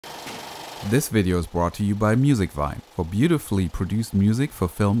This video is brought to you by MusicVine. For beautifully produced music for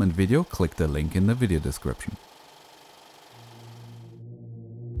film and video, click the link in the video description.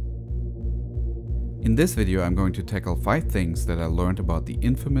 In this video, I'm going to tackle 5 things that I learned about the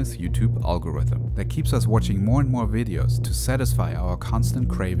infamous YouTube algorithm that keeps us watching more and more videos to satisfy our constant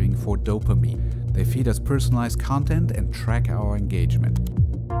craving for dopamine. They feed us personalized content and track our engagement.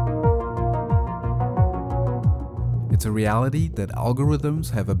 It's a reality that algorithms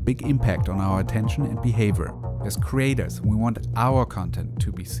have a big impact on our attention and behavior. As creators, we want our content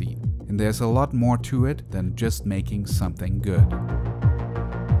to be seen. And there's a lot more to it than just making something good.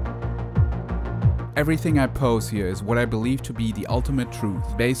 Everything I post here is what I believe to be the ultimate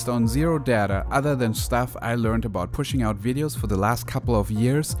truth, based on zero data other than stuff I learned about pushing out videos for the last couple of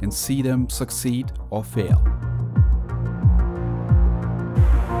years and see them succeed or fail.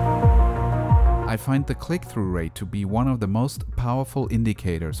 I find the click-through rate to be one of the most powerful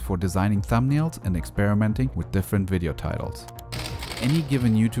indicators for designing thumbnails and experimenting with different video titles. Any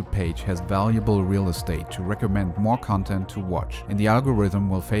given YouTube page has valuable real estate to recommend more content to watch, and the algorithm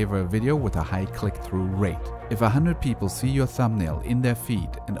will favor a video with a high click-through rate. If 100 people see your thumbnail in their feed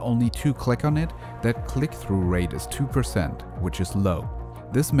and only 2 click on it, that click-through rate is 2%, which is low.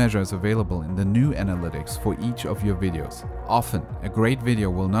 This measure is available in the new analytics for each of your videos. Often, a great video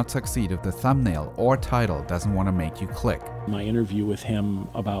will not succeed if the thumbnail or title doesn't want to make you click. My interview with him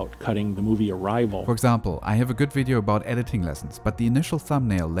about cutting the movie Arrival. For example, I have a good video about editing lessons, but the initial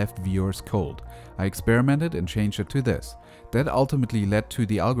thumbnail left viewers cold. I experimented and changed it to this. That ultimately led to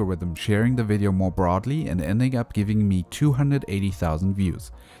the algorithm sharing the video more broadly and ending up giving me 280,000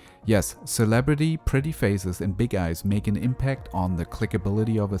 views. Yes, celebrity, pretty faces and big eyes make an impact on the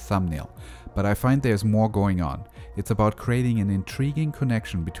clickability of a thumbnail, but I find there's more going on. It's about creating an intriguing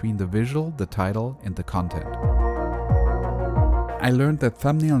connection between the visual, the title and the content. I learned that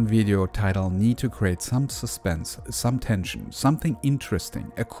thumbnail and video title need to create some suspense, some tension, something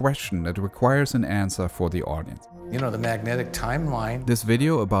interesting, a question that requires an answer for the audience. You know, the magnetic timeline. This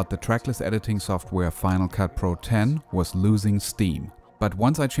video about the trackless editing software Final Cut Pro 10 was losing steam. But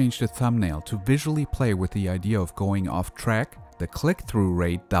once I changed the thumbnail to visually play with the idea of going off track, the click-through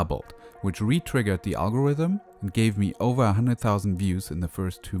rate doubled, which re-triggered the algorithm and gave me over 100,000 views in the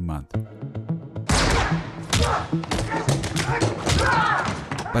first 2 months.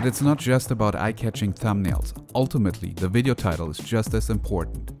 But it's not just about eye-catching thumbnails. Ultimately, the video title is just as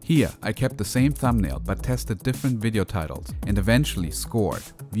important. Here, I kept the same thumbnail but tested different video titles and eventually scored.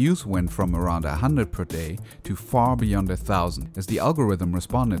 Views went from around 100 per day to far beyond 1,000 as the algorithm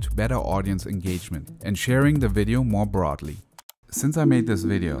responded to better audience engagement and sharing the video more broadly. Since I made this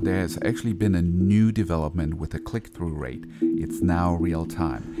video, there has actually been a new development with the click-through rate. It's now real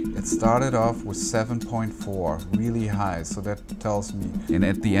time. It started off with 7.4, really high, so that tells me. And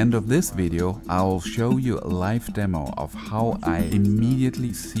at the end of this video, I'll show you a live demo of how I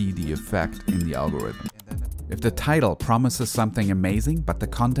immediately see the effect in the algorithm. If the title promises something amazing but the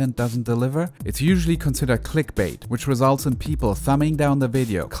content doesn't deliver, it's usually considered clickbait, which results in people thumbing down the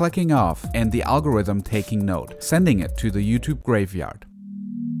video, clicking off, and the algorithm taking note, sending it to the YouTube graveyard.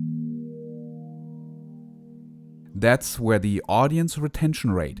 That's where the audience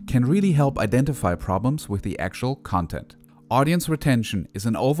retention rate can really help identify problems with the actual content. Audience retention is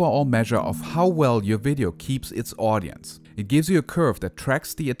an overall measure of how well your video keeps its audience. It gives you a curve that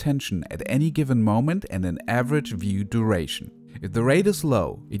tracks the attention at any given moment and an average view duration. If the rate is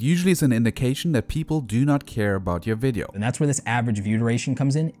low, it usually is an indication that people do not care about your video. And that's where this average view duration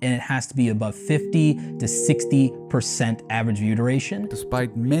comes in, and it has to be above 50 to 60% average view duration.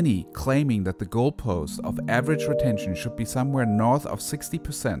 Despite many claiming that the goalpost of average retention should be somewhere north of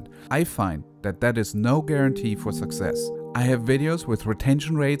 60%, I find that that is no guarantee for success. I have videos with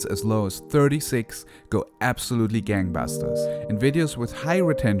retention rates as low as 36 go absolutely gangbusters, and videos with high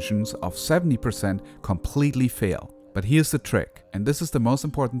retentions of 70% completely fail. But here's the trick, and this is the most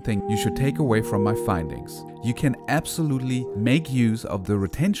important thing you should take away from my findings. You can absolutely make use of the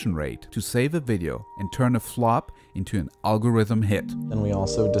retention rate to save a video and turn a flop into an algorithm hit. And we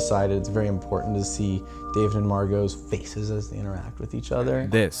also decided it's very important to see David and Margot's faces as they interact with each other.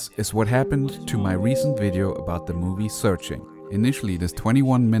 This is what happened to my recent video about the movie Searching. Initially, this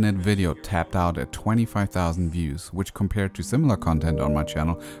 21-minute video tapped out at 25,000 views, which compared to similar content on my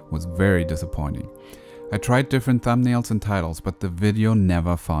channel was very disappointing. I tried different thumbnails and titles, but the video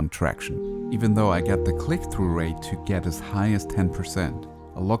never found traction, even though I got the click-through rate to get as high as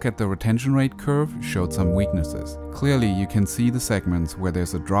 10%. A look at the retention rate curve showed some weaknesses. Clearly, you can see the segments where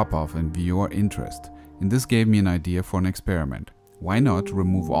there's a drop-off in viewer interest, and this gave me an idea for an experiment. Why not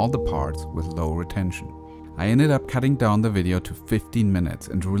remove all the parts with low retention? I ended up cutting down the video to 15 minutes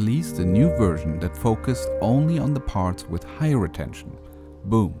and released a new version that focused only on the parts with higher retention.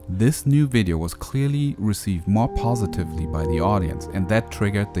 Boom. This new video was clearly received more positively by the audience, and that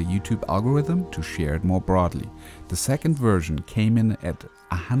triggered the YouTube algorithm to share it more broadly. The second version came in at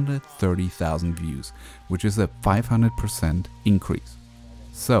 130,000 views, which is a 500% increase.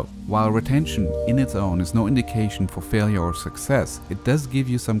 So, while retention in its own is no indication for failure or success, it does give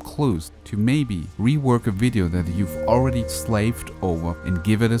you some clues to maybe rework a video that you've already slaved over and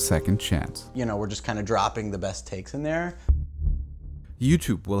give it a second chance. You know, we're just kind of dropping the best takes in there.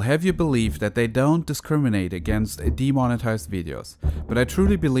 YouTube will have you believe that they don't discriminate against demonetized videos, but I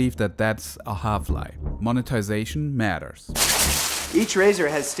truly believe that that's a half-lie. Monetization matters. Each razor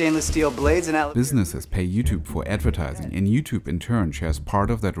has stainless steel blades and businesses pay YouTube for advertising, and YouTube in turn shares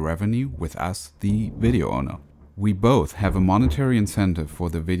part of that revenue with us, the video owner. We both have a monetary incentive for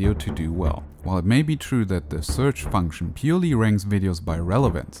the video to do well. While it may be true that the search function purely ranks videos by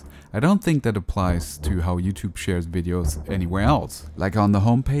relevance, I don't think that applies to how YouTube shares videos anywhere else, like on the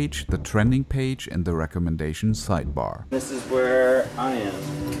homepage, the trending page, and the recommendation sidebar. This is where I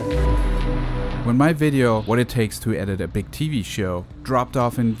am. When my video, What It Takes to Edit a Big TV Show, dropped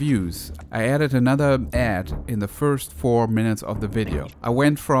off in views, I added another ad in the first 4 minutes of the video. I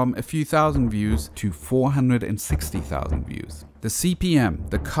went from a few thousand views to 460,000 views. The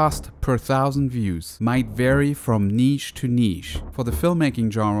CPM, the cost per 1,000 views, might vary from niche to niche. For the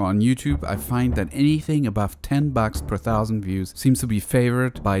filmmaking genre on YouTube, I find that anything above $10 per 1,000 views seems to be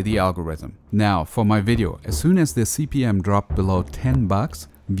favored by the algorithm. Now, for my video, as soon as the CPM dropped below $10,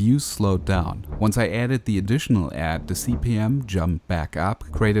 views slowed down. Once I added the additional ad, the CPM jumped back up,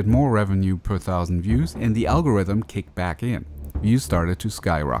 created more revenue per 1,000 views, and the algorithm kicked back in. Views started to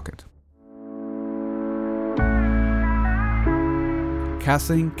skyrocket.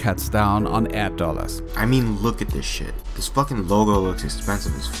 Cussing cuts down on ad dollars. I mean, look at this shit. This fucking logo looks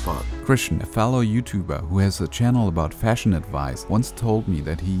expensive as fuck. Christian, a fellow YouTuber who has a channel about fashion advice, once told me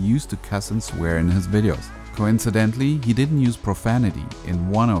that he used to cuss and swear in his videos. Coincidentally, he didn't use profanity in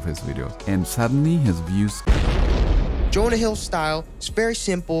one of his videos, and suddenly his views. Jonah Hill style, it's very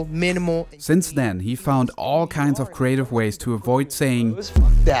simple, minimal. Since then, he found all kinds of creative ways to avoid saying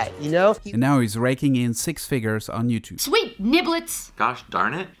Fuck that, you know? And now he's raking in 6 figures on YouTube. Sweet niblets. Gosh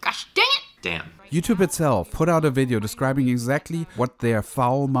darn it. Gosh dang it. Damn. YouTube itself put out a video describing exactly what their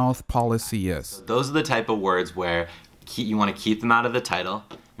foul mouth policy is. Those are the type of words where you want to keep them out of the title,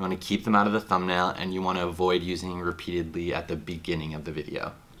 you want to keep them out of the thumbnail, and you want to avoid using repeatedly at the beginning of the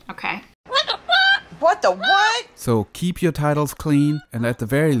video. Okay. What the what? So keep your titles clean, and at the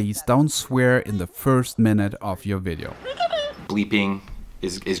very least, don't swear in the first minute of your video. Bleeping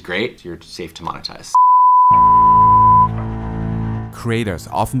is great. You're safe to monetize. Creators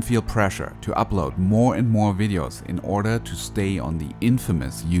often feel pressure to upload more and more videos in order to stay on the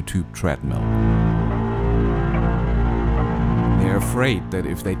infamous YouTube treadmill. They're afraid that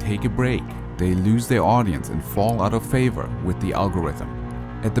if they take a break, they lose their audience and fall out of favor with the algorithm.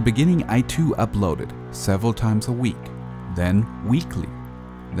 At the beginning, I too uploaded several times a week, then weekly,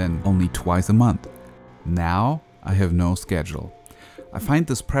 then only twice a month. Now I have no schedule. I find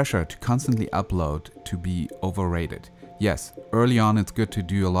this pressure to constantly upload to be overrated. Yes, early on it's good to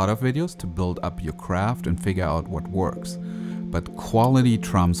do a lot of videos to build up your craft and figure out what works. But quality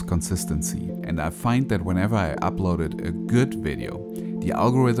trumps consistency, and I find that whenever I uploaded a good video, the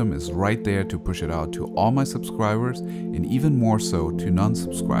algorithm is right there to push it out to all my subscribers and even more so to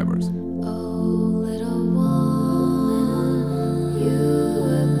non-subscribers.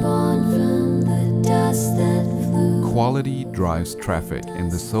 Quality drives traffic, and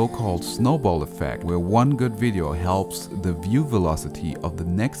the so-called snowball effect, where one good video helps the view velocity of the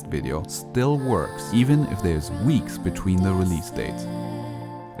next video, still works, even if there's weeks between the release dates.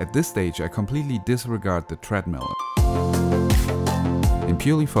 At this stage, I completely disregard the treadmill and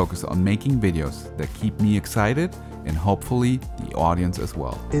purely focus on making videos that keep me excited and hopefully the audience as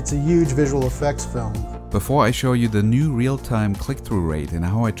well. It's a huge visual effects film. Before I show you the new real-time click-through rate and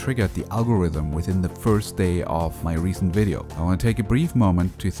how I triggered the algorithm within the first day of my recent video, I want to take a brief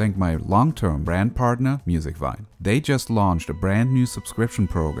moment to thank my long-term brand partner, Musicvine. They just launched a brand new subscription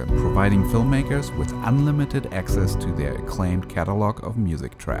program providing filmmakers with unlimited access to their acclaimed catalog of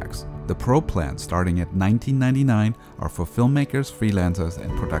music tracks. The Pro plans starting at $19.99 are for filmmakers, freelancers,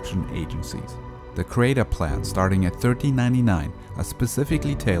 and production agencies. The Creator plans starting at $13.99 are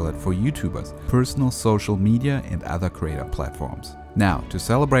specifically tailored for YouTubers, personal social media, and other creator platforms. Now, to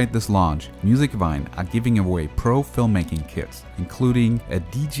celebrate this launch, Musicvine are giving away pro filmmaking kits, including a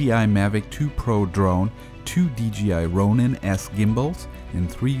DJI Mavic 2 Pro drone 2 DJI Ronin-S gimbals, and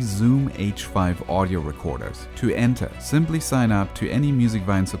 3 Zoom H5 audio recorders. To enter, simply sign up to any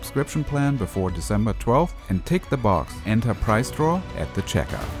MusicVine subscription plan before December 12th and tick the box Enter Price Draw at the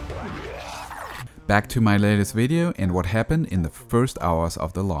checkout. Back to my latest video and what happened in the first hours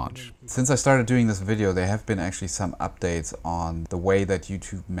of the launch. Since I started doing this video, there have been actually some updates on the way that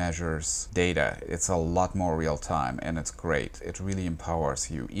YouTube measures data. It's a lot more real time and it's great. It really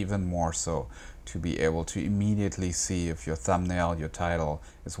empowers you, even more so, to be able to immediately see if your thumbnail, your title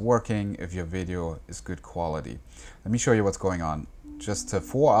is working, if your video is good quality. Let me show you what's going on. Just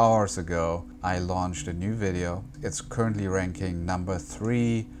 4 hours ago, I launched a new video. It's currently ranking number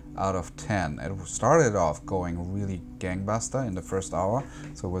 3 out of 10. It started off going really gangbuster in the first hour,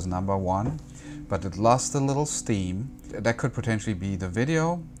 so it was number 1, but it lost a little steam. That could potentially be the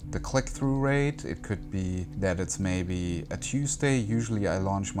video, the click-through rate. It could be that it's maybe a Tuesday. Usually I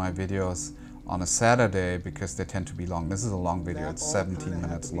launch my videos on a Saturday because they tend to be long. This is a long video, it's 17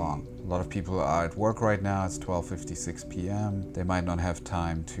 minutes long. A lot of people are at work right now, it's 12:56 p.m. They might not have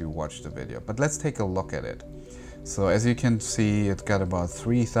time to watch the video, but let's take a look at it. So as you can see, it got about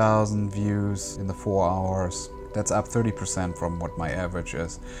 3,000 views in the 4 hours. That's up 30% from what my average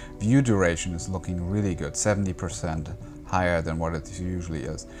is. View duration is looking really good, 70% higher than what it usually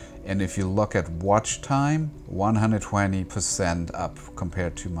is. And if you look at watch time, 120% up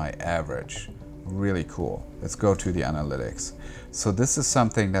compared to my average. Really cool. Let's go to the analytics. So this is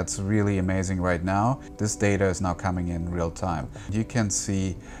something that's really amazing right now. This data is now coming in real time. You can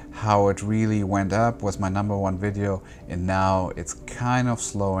see how it really went up, was my number 1 video, and now it's kind of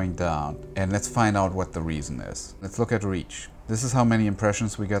slowing down. And let's find out what the reason is. Let's look at reach. This is how many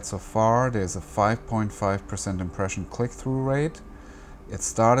impressions we got so far. There's a 5.5% impression click-through rate. It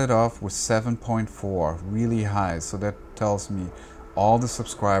started off with 7.4, really high. So that tells me all the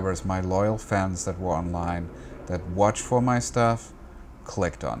subscribers, my loyal fans that were online, that watched for my stuff,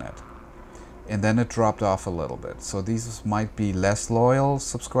 clicked on it. And then it dropped off a little bit. So these might be less loyal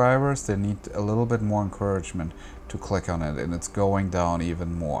subscribers. They need a little bit more encouragement to click on it, and it's going down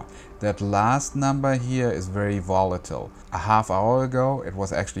even more. That last number here is very volatile. A half hour ago, it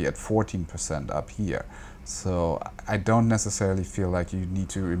was actually at 14% up here. So I don't necessarily feel like you need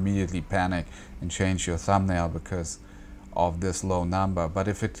to immediately panic and change your thumbnail because of this low number. But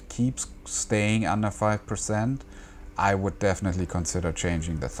if it keeps staying under 5%, I would definitely consider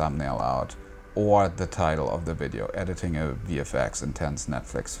changing the thumbnail out or the title of the video, editing a VFX intense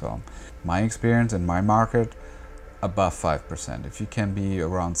Netflix film. My experience in my market, above 5%. If you can be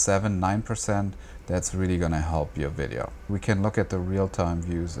around 7-9%, that's really gonna help your video. We can look at the real-time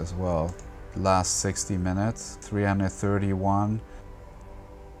views as well. Last 60 minutes, 331.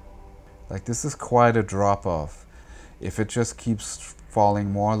 Like, this is quite a drop-off. If it just keeps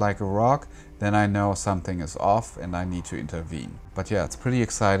falling more like a rock, then I know something is off and I need to intervene. But yeah, it's pretty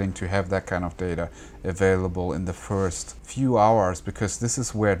exciting to have that kind of data available in the first few hours, because this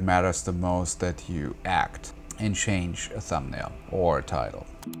is where it matters the most that you act and change a thumbnail or a title.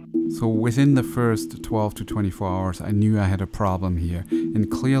 So within the first 12 to 24 hours, I knew I had a problem here, and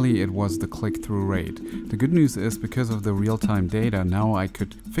clearly it was the click-through rate. The good news is, because of the real-time data, now I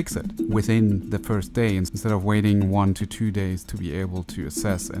could fix it within the first day instead of waiting 1 to 2 days to be able to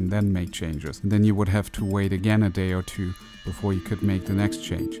assess and then make changes. And then you would have to wait again a day or two before you could make the next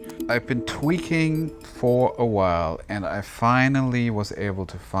change. I've been tweaking for a while and I finally was able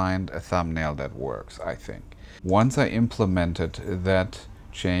to find a thumbnail that works, I think. Once I implemented that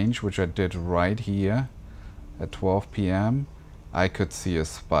change, which I did right here at 12 p.m., I could see a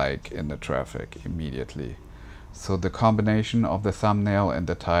spike in the traffic immediately. So the combination of the thumbnail and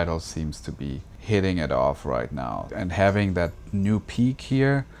the title seems to be hitting it off right now. And having that new peak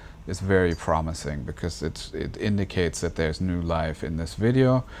here is very promising, because it indicates that there's new life in this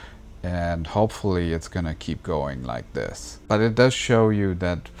video, and hopefully it's gonna keep going like this. But it does show you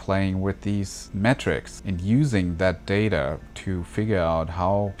that playing with these metrics and using that data to figure out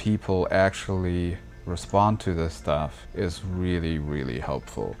how people actually respond to this stuff is really, really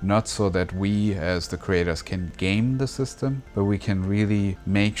helpful. Not so that we as the creators can game the system, but we can really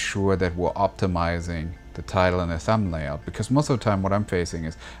make sure that we're optimizing the title and the thumbnail, because most of the time what I'm facing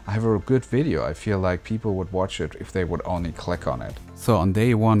is I have a good video. I feel like people would watch it if they would only click on it. So on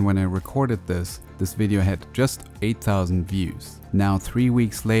day 1, when I recorded this, this video had just 8,000 views. Now 3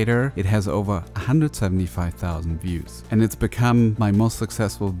 weeks later, it has over 175,000 views. And it's become my most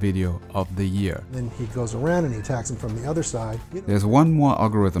successful video of the year. Then he goes around and he attacks him from the other side. There's one more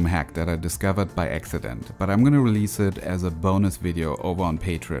algorithm hack that I discovered by accident, but I'm gonna release it as a bonus video over on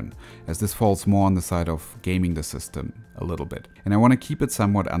Patreon, as this falls more on the side of gaming the system a little bit. And I want to keep it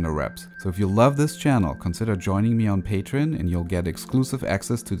somewhat under wraps. So if you love this channel, consider joining me on Patreon and you'll get exclusive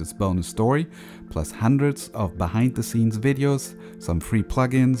access to this bonus story, plus hundreds of behind the scenes videos, some free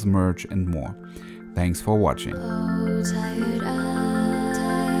plugins, merch and more. Thanks for watching.